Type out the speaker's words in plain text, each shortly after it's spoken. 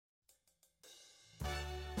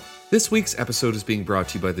This week's episode is being brought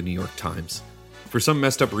to you by the New York Times. For some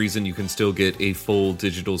messed up reason, you can still get a full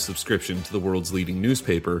digital subscription to the world's leading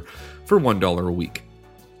newspaper for $1 a week.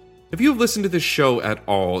 If you have listened to this show at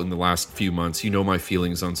all in the last few months, you know my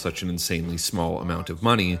feelings on such an insanely small amount of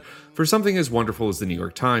money for something as wonderful as the New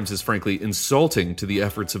York Times is frankly insulting to the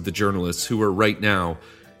efforts of the journalists who are right now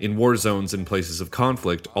in war zones and places of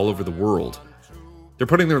conflict all over the world. They're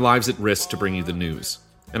putting their lives at risk to bring you the news.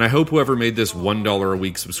 And I hope whoever made this $1 a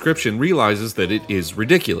week subscription realizes that it is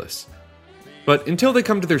ridiculous. But until they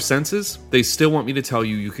come to their senses, they still want me to tell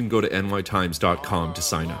you you can go to nytimes.com to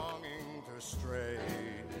sign up.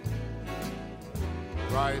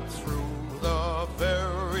 Right through the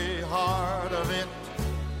very heart of it,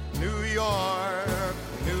 New York,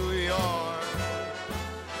 New York.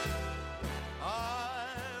 I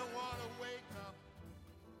want to wake up.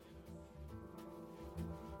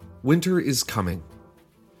 Winter is coming.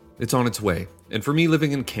 It's on its way, and for me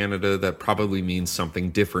living in Canada, that probably means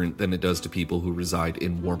something different than it does to people who reside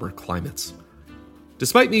in warmer climates.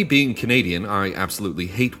 Despite me being Canadian, I absolutely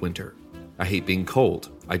hate winter. I hate being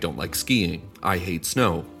cold. I don't like skiing. I hate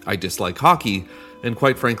snow. I dislike hockey, and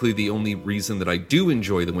quite frankly, the only reason that I do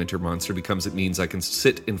enjoy the winter months are because it means I can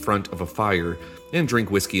sit in front of a fire and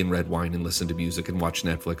drink whiskey and red wine and listen to music and watch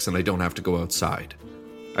Netflix, and I don't have to go outside.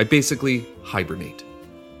 I basically hibernate.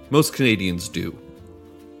 Most Canadians do.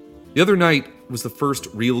 The other night was the first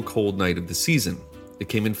real cold night of the season. It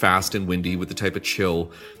came in fast and windy with the type of chill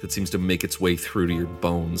that seems to make its way through to your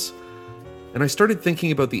bones. And I started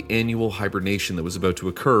thinking about the annual hibernation that was about to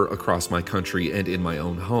occur across my country and in my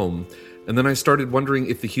own home, and then I started wondering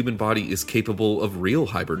if the human body is capable of real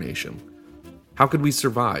hibernation. How could we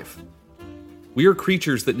survive? We are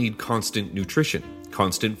creatures that need constant nutrition,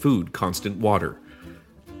 constant food, constant water.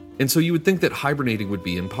 And so you would think that hibernating would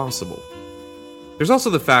be impossible. There's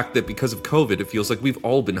also the fact that because of COVID, it feels like we've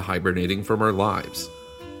all been hibernating from our lives,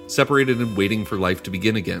 separated and waiting for life to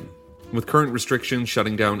begin again. With current restrictions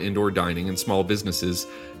shutting down indoor dining and small businesses,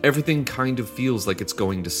 everything kind of feels like it's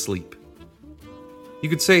going to sleep. You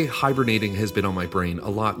could say hibernating has been on my brain a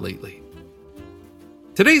lot lately.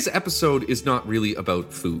 Today's episode is not really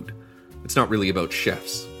about food. It's not really about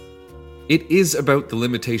chefs. It is about the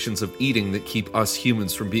limitations of eating that keep us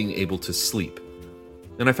humans from being able to sleep.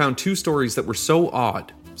 And I found two stories that were so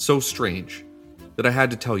odd, so strange, that I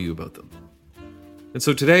had to tell you about them. And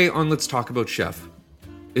so today on Let's Talk About Chef,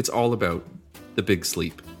 it's all about the big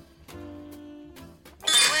sleep.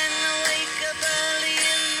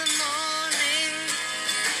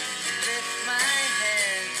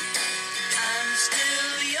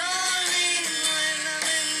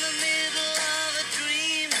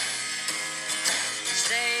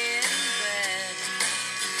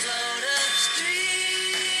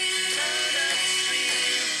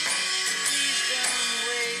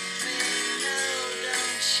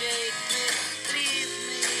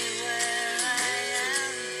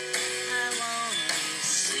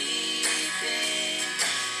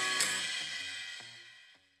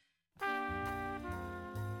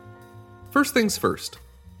 First things first,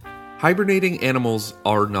 hibernating animals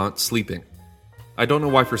are not sleeping. I don't know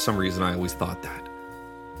why for some reason I always thought that.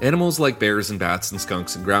 Animals like bears and bats and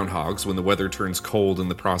skunks and groundhogs, when the weather turns cold and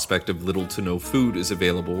the prospect of little to no food is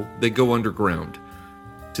available, they go underground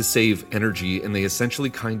to save energy, and they essentially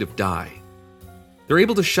kind of die. They're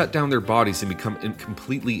able to shut down their bodies and become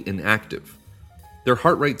completely inactive. Their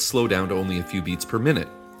heart rates slow down to only a few beats per minute,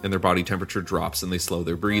 and their body temperature drops and they slow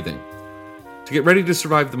their breathing. To get ready to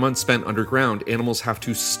survive the months spent underground, animals have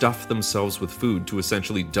to stuff themselves with food to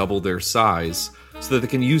essentially double their size so that they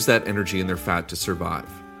can use that energy and their fat to survive.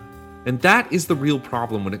 And that is the real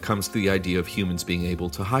problem when it comes to the idea of humans being able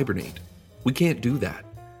to hibernate. We can't do that.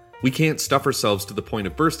 We can't stuff ourselves to the point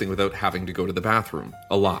of bursting without having to go to the bathroom,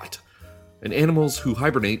 a lot. And animals who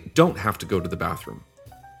hibernate don't have to go to the bathroom.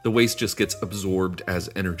 The waste just gets absorbed as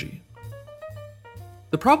energy.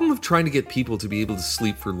 The problem of trying to get people to be able to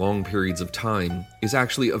sleep for long periods of time is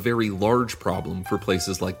actually a very large problem for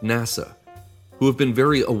places like NASA, who have been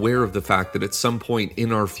very aware of the fact that at some point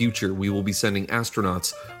in our future we will be sending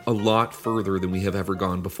astronauts a lot further than we have ever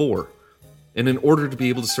gone before. And in order to be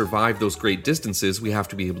able to survive those great distances, we have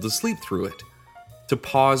to be able to sleep through it. To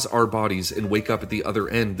pause our bodies and wake up at the other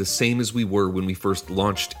end the same as we were when we first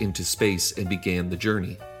launched into space and began the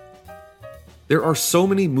journey. There are so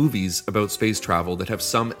many movies about space travel that have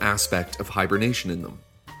some aspect of hibernation in them.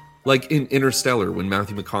 Like in Interstellar, when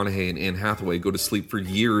Matthew McConaughey and Anne Hathaway go to sleep for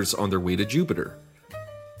years on their way to Jupiter.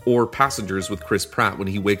 Or Passengers with Chris Pratt when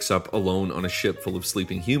he wakes up alone on a ship full of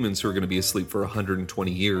sleeping humans who are going to be asleep for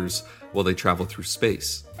 120 years while they travel through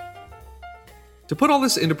space. To put all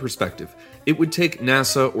this into perspective, it would take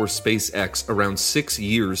NASA or SpaceX around 6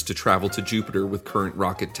 years to travel to Jupiter with current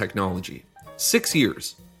rocket technology. 6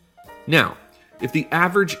 years. Now, if the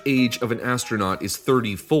average age of an astronaut is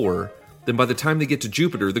 34, then by the time they get to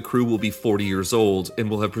Jupiter, the crew will be 40 years old and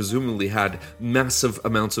will have presumably had massive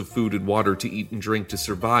amounts of food and water to eat and drink to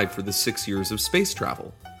survive for the 6 years of space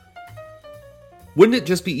travel. Wouldn't it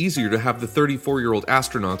just be easier to have the 34-year-old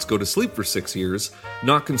astronauts go to sleep for 6 years,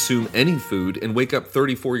 not consume any food, and wake up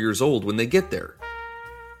 34 years old when they get there?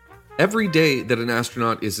 Every day that an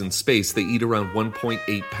astronaut is in space, they eat around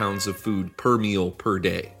 1.8 pounds of food per meal per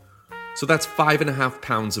day. So that's 5.5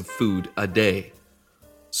 pounds of food a day.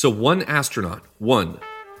 So one astronaut, will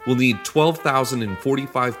need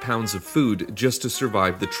 12,045 pounds of food just to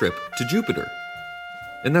survive the trip to Jupiter.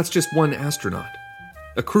 And that's just one astronaut.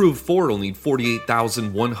 A crew of 4 will need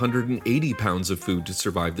 48,180 pounds of food to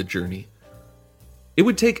survive the journey. It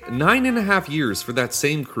would take 9.5 years for that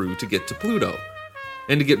same crew to get to Pluto.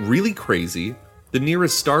 And to get really crazy, the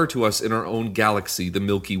nearest star to us in our own galaxy, the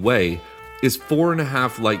Milky Way, is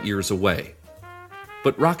 4.5 light years away.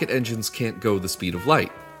 But rocket engines can't go the speed of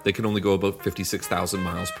light. They can only go about 56,000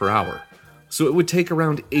 miles per hour. So it would take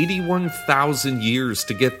around 81,000 years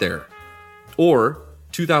to get there. Or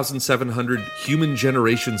 2,700 human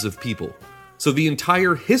generations of people. So the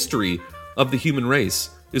entire history of the human race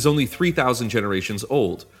is only 3,000 generations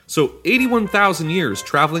old. So 81,000 years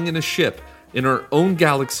traveling in a ship in our own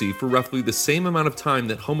galaxy for roughly the same amount of time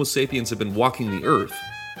that Homo sapiens have been walking the Earth.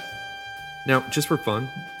 Now, just for fun,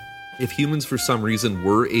 if humans for some reason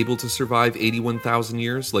were able to survive 81,000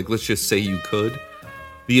 years, like let's just say you could,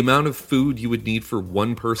 the amount of food you would need for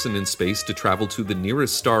one person in space to travel to the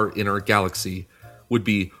nearest star in our galaxy would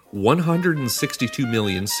be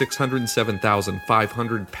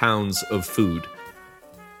 162,607,500 pounds of food.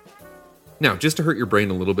 Now, just to hurt your brain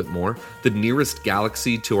a little bit more, the nearest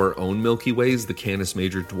galaxy to our own Milky Way is the Canis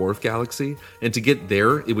Major Dwarf Galaxy, and to get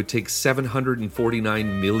there, it would take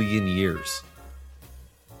 749 million years.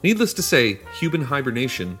 Needless to say, human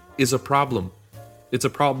hibernation is a problem. It's a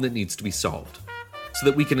problem that needs to be solved, so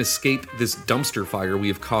that we can escape this dumpster fire we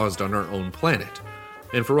have caused on our own planet.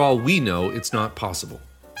 And for all we know, it's not possible.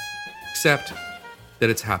 Except that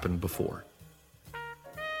it's happened before.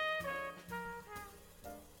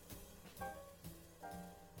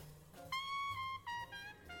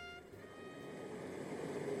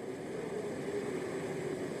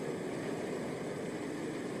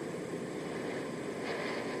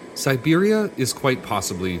 Siberia is quite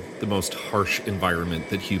possibly the most harsh environment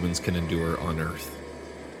that humans can endure on Earth.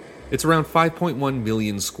 It's around 5.1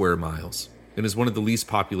 million square miles, and is one of the least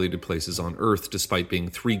populated places on Earth despite being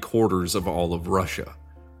 3/4 of all of Russia.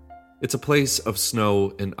 It's a place of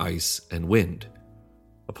snow and ice and wind.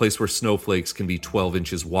 A place where snowflakes can be 12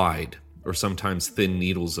 inches wide, or sometimes thin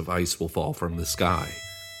needles of ice will fall from the sky.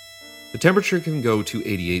 The temperature can go to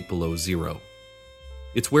 88 below zero.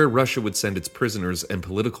 It's where Russia would send its prisoners and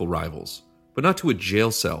political rivals, but not to a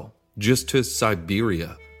jail cell, just to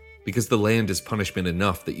Siberia, because the land is punishment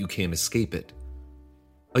enough that you can't escape it.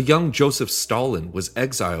 A young Joseph Stalin was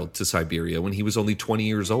exiled to Siberia when he was only 20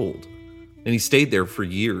 years old, and he stayed there for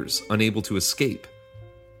years, unable to escape.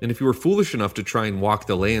 And if you were foolish enough to try and walk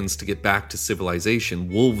the lands to get back to civilization,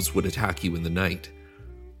 wolves would attack you in the night.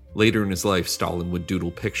 Later in his life, Stalin would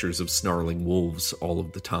doodle pictures of snarling wolves all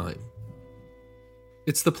of the time.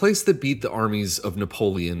 It's the place that beat the armies of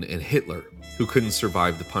Napoleon and Hitler, who couldn't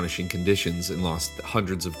survive the punishing conditions and lost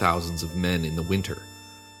hundreds of thousands of men in the winter,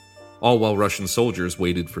 all while Russian soldiers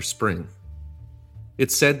waited for spring.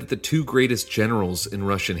 It's said that the two greatest generals in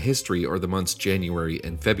Russian history are the months January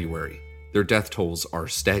and February. Their death tolls are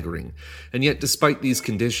staggering, and yet despite these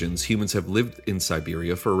conditions, humans have lived in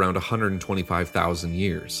Siberia for around 125,000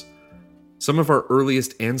 years. Some of our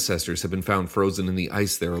earliest ancestors have been found frozen in the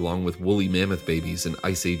ice there along with woolly mammoth babies and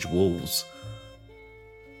Ice Age wolves.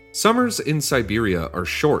 Summers in Siberia are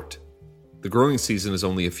short. The growing season is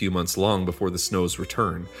only a few months long before the snows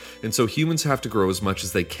return, and so humans have to grow as much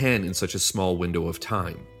as they can in such a small window of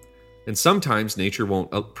time. And sometimes nature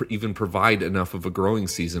won't even provide enough of a growing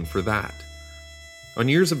season for that. On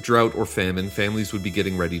years of drought or famine, families would be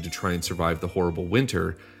getting ready to try and survive the horrible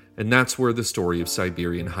winter, and that's where the story of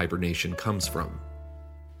Siberian hibernation comes from.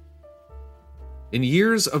 In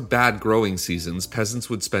years of bad growing seasons, peasants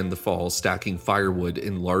would spend the fall stacking firewood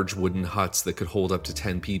in large wooden huts that could hold up to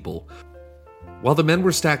 10 people. While the men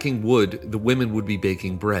were stacking wood, the women would be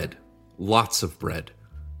baking bread, lots of bread,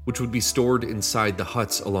 which would be stored inside the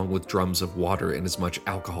huts along with drums of water and as much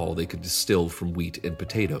alcohol they could distill from wheat and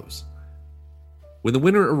potatoes. When the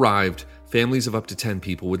winter arrived, families of up to 10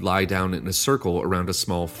 people would lie down in a circle around a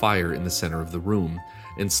small fire in the center of the room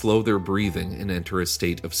and slow their breathing and enter a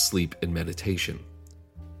state of sleep and meditation.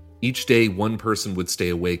 Each day, one person would stay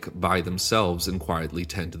awake by themselves and quietly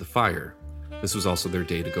tend to the fire. This was also their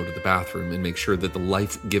day to go to the bathroom and make sure that the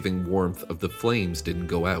life-giving warmth of the flames didn't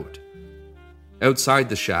go out. Outside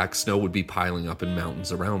the shack, snow would be piling up in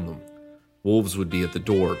mountains around them. Wolves would be at the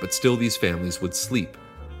door, but still these families would sleep,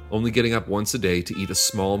 only getting up once a day to eat a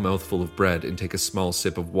small mouthful of bread and take a small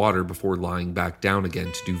sip of water before lying back down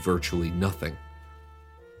again to do virtually nothing.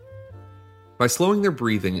 By slowing their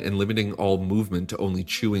breathing and limiting all movement to only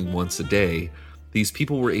chewing once a day, these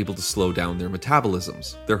people were able to slow down their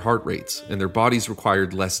metabolisms, their heart rates, and their bodies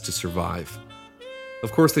required less to survive.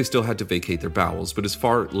 Of course, they still had to vacate their bowels, but is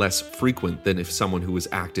far less frequent than if someone who was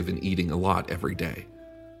active and eating a lot every day.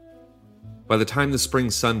 By the time the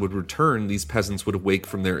spring sun would return, these peasants would awake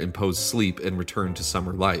from their imposed sleep and return to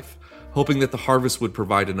summer life, hoping that the harvest would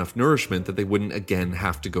provide enough nourishment that they wouldn't again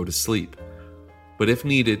have to go to sleep. But if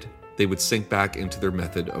needed, they would sink back into their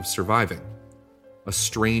method of surviving. A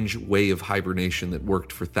strange way of hibernation that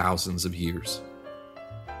worked for thousands of years.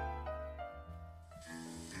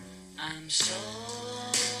 I'm so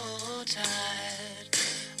tired,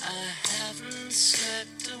 I haven't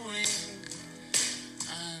slept a wink.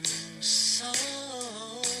 I'm so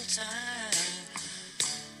tired,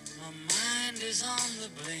 my mind is on the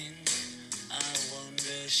blink. I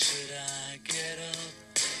wonder, should I get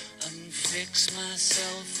up and fix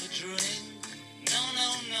myself a drink? No,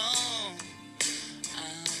 no, no.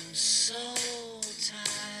 I'm so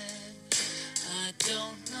tired, I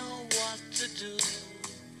don't know what to do.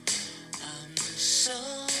 I'm so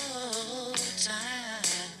tired,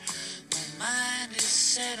 my mind is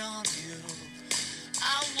set on you.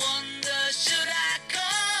 I wonder, should I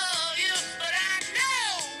call you? But I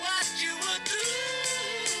know what you would do.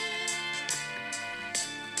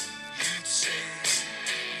 You'd say,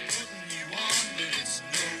 putting you on, but it's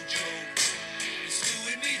no joke. It's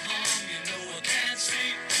doing me harm, you know I can't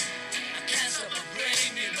sleep. I can't stop my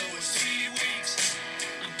brain, you know it's 3 weeks.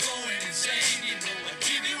 I'm going insane, you know I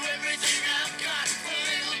give you everything I've got for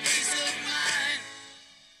a little peace of mind.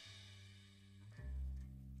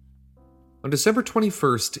 On December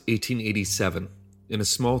 21st, 1887, in a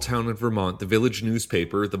small town in Vermont, the village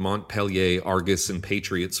newspaper, the Montpelier Argus and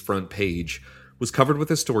Patriot's front page, was covered with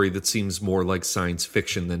a story that seems more like science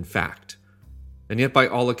fiction than fact. And yet, by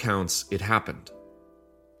all accounts, it happened.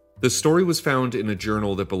 The story was found in a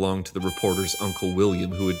journal that belonged to the reporter's Uncle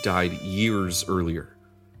William, who had died years earlier.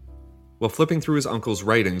 While flipping through his uncle's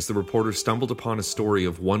writings, the reporter stumbled upon a story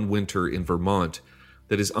of one winter in Vermont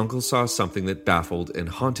that his uncle saw something that baffled and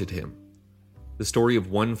haunted him. The story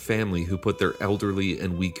of one family who put their elderly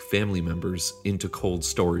and weak family members into cold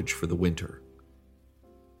storage for the winter.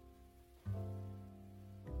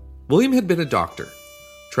 William had been a doctor,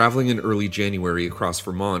 traveling in early January across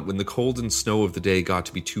Vermont when the cold and snow of the day got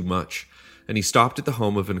to be too much, and he stopped at the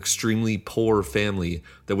home of an extremely poor family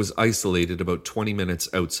that was isolated about 20 minutes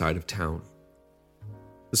outside of town.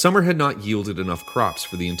 The summer had not yielded enough crops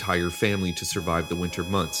for the entire family to survive the winter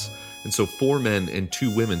months, and so 4 men and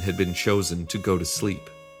 2 women had been chosen to go to sleep.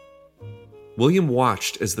 William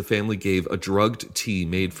watched as the family gave a drugged tea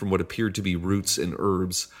made from what appeared to be roots and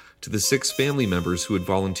herbs to the 6 family members who had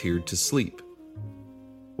volunteered to sleep.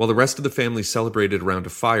 While the rest of the family celebrated around a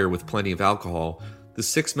fire with plenty of alcohol, the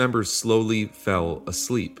 6 members slowly fell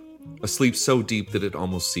asleep, a sleep so deep that it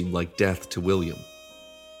almost seemed like death to William.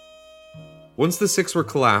 Once the 6 were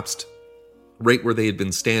collapsed, right where they had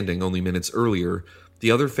been standing only minutes earlier,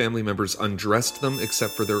 the other family members undressed them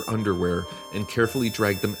except for their underwear and carefully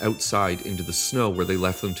dragged them outside into the snow where they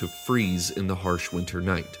left them to freeze in the harsh winter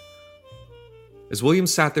night. As William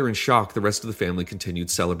sat there in shock, the rest of the family continued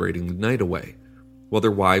celebrating the night away, while their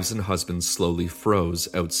wives and husbands slowly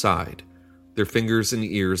froze outside. Their fingers and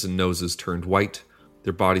ears and noses turned white,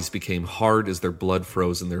 their bodies became hard as their blood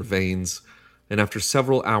froze in their veins, and after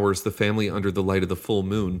several hours, the family under the light of the full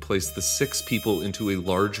moon placed the 6 people into a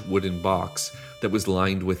large wooden box that was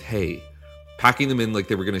lined with hay, packing them in like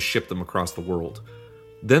they were going to ship them across the world.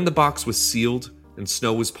 Then the box was sealed and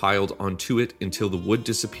snow was piled onto it until the wood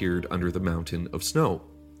disappeared under the mountain of snow.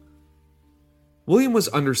 William was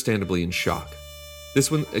understandably in shock. This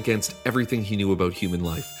went against everything he knew about human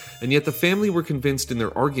life, and yet the family were convinced in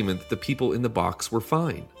their argument that the people in the box were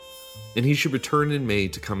fine, and he should return in May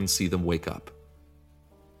to come and see them wake up.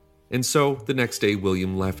 And so, the next day,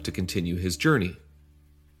 William left to continue his journey.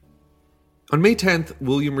 On May 10th,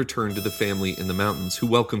 William returned to the family in the mountains, who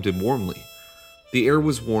welcomed him warmly. The air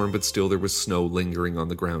was warm, but still there was snow lingering on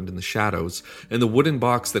the ground in the shadows, and the wooden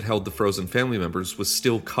box that held the frozen family members was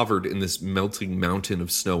still covered in this melting mountain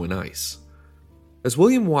of snow and ice. As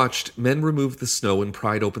William watched, men removed the snow and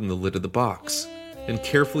pried open the lid of the box, and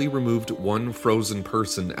carefully removed one frozen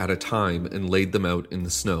person at a time and laid them out in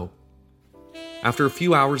the snow. After a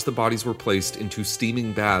few hours, the bodies were placed into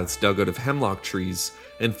steaming baths dug out of hemlock trees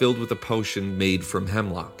and filled with a potion made from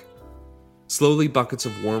hemlock. Slowly, buckets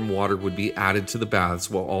of warm water would be added to the baths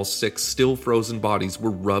while all 6 still frozen bodies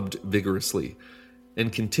were rubbed vigorously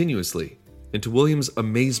and continuously, and to William's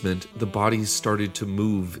amazement, the bodies started to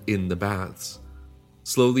move in the baths.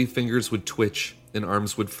 Slowly, fingers would twitch and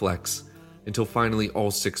arms would flex until finally all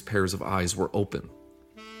 6 pairs of eyes were open.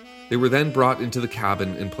 They were then brought into the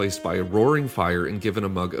cabin and placed by a roaring fire and given a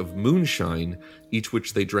mug of moonshine, each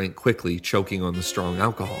which they drank quickly, choking on the strong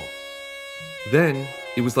alcohol. Then,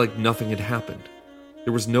 it was like nothing had happened.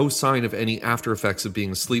 There was no sign of any after effects of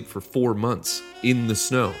being asleep for 4 months in the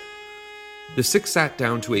snow. The 6 sat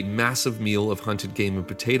down to a massive meal of hunted game and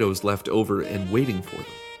potatoes left over and waiting for them.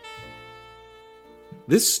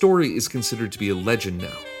 This story is considered to be a legend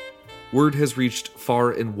now. Word has reached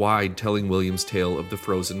far and wide telling William's tale of the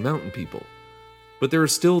frozen mountain people. But there are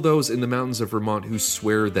still those in the mountains of Vermont who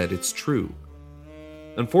swear that it's true.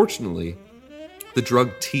 Unfortunately, the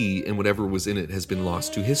drug tea and whatever was in it has been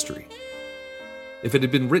lost to history. If it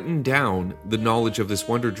had been written down, the knowledge of this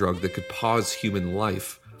wonder drug that could pause human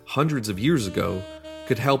life hundreds of years ago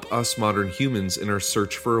could help us modern humans in our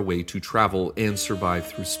search for a way to travel and survive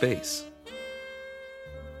through space.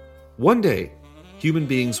 One day, human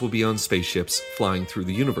beings will be on spaceships flying through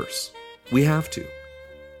the universe. We have to.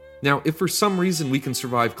 Now, if for some reason we can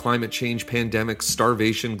survive climate change, pandemics,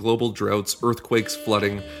 starvation, global droughts, earthquakes,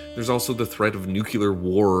 flooding, there's also the threat of nuclear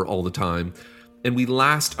war all the time, and we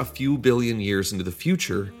last a few billion years into the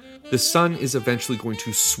future, the sun is eventually going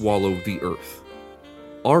to swallow the earth.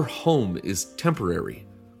 Our home is temporary.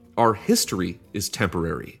 Our history is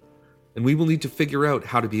temporary. And we will need to figure out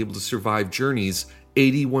how to be able to survive journeys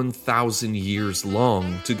 81,000 years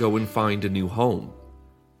long to go and find a new home.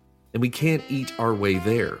 And we can't eat our way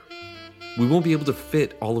there. We won't be able to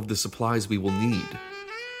fit all of the supplies we will need.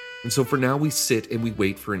 And so for now we sit and we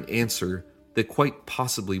wait for an answer that quite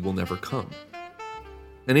possibly will never come.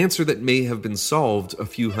 An answer that may have been solved a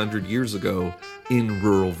few hundred years ago in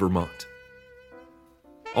rural Vermont.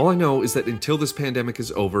 All I know is that until this pandemic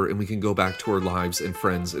is over and we can go back to our lives and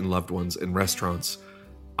friends and loved ones and restaurants,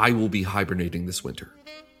 I will be hibernating this winter.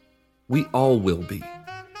 We all will be.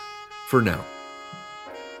 For now.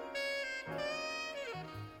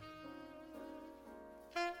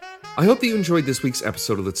 I hope that you enjoyed this week's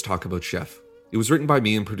episode of Let's Talk About Chef. It was written by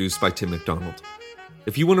me and produced by Tim McDonald.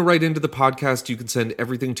 If you want to write into the podcast, you can send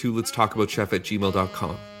everything to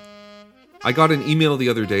letstalkaboutchef@gmail.com. I got an email the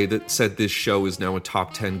other day that said this show is now a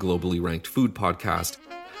top 10 globally ranked food podcast,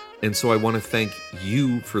 and so I want to thank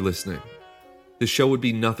you for listening. The show would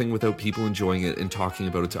be nothing without people enjoying it and talking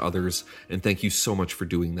about it to others, and thank you so much for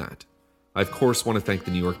doing that. I, of course, want to thank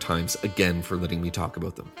the New York Times again for letting me talk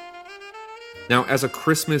about them. Now, as a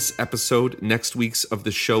Christmas episode, next week's of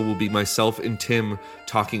the show will be myself and Tim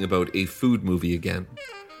talking about a food movie again.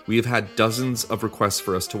 We have had dozens of requests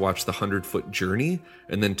for us to watch The 100-Foot Journey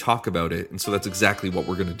and then talk about it, and so that's exactly what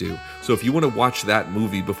we're going to do. So if you want to watch that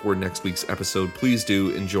movie before next week's episode, please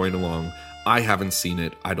do and join along. I haven't seen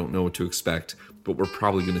it, I don't know what to expect, but we're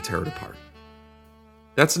probably going to tear it apart.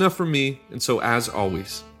 That's enough from me, and so as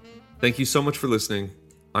always, thank you so much for listening.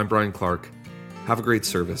 I'm Brian Clark. Have a great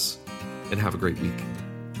service, and have a great week.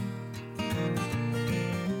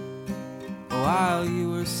 While you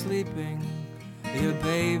were sleeping, your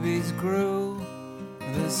babies grew,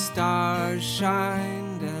 the stars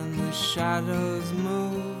shined and the shadows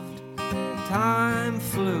moved. Time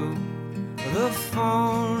flew, the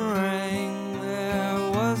phone rang, there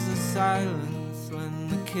was a silence when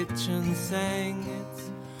the kitchen sang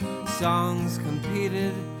its songs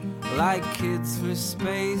competed like kids for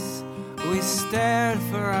space. We stared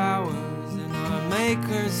for hours in our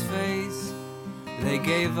maker's face. They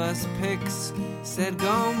gave us pics, said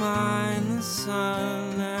go mine the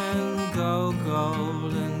sun and go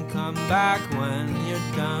gold and come back when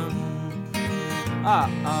you're done.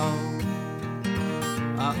 Uh-oh,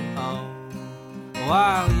 uh-oh.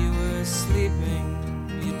 While you were sleeping,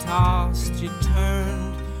 you tossed, you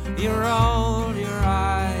turned, you rolled your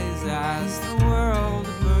eyes as the world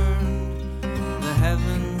burned. The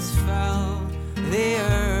heavens fell, the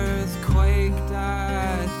earth quaked.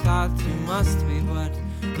 I thought you must be, but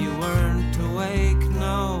you weren't awake,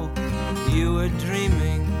 no. You were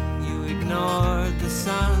dreaming, you ignored the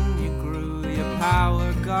sun. You grew your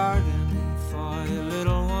power garden for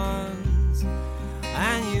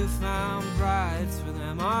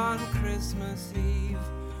On Christmas Eve,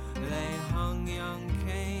 they hung young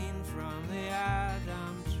Cain from the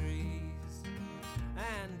Adam trees.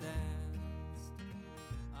 And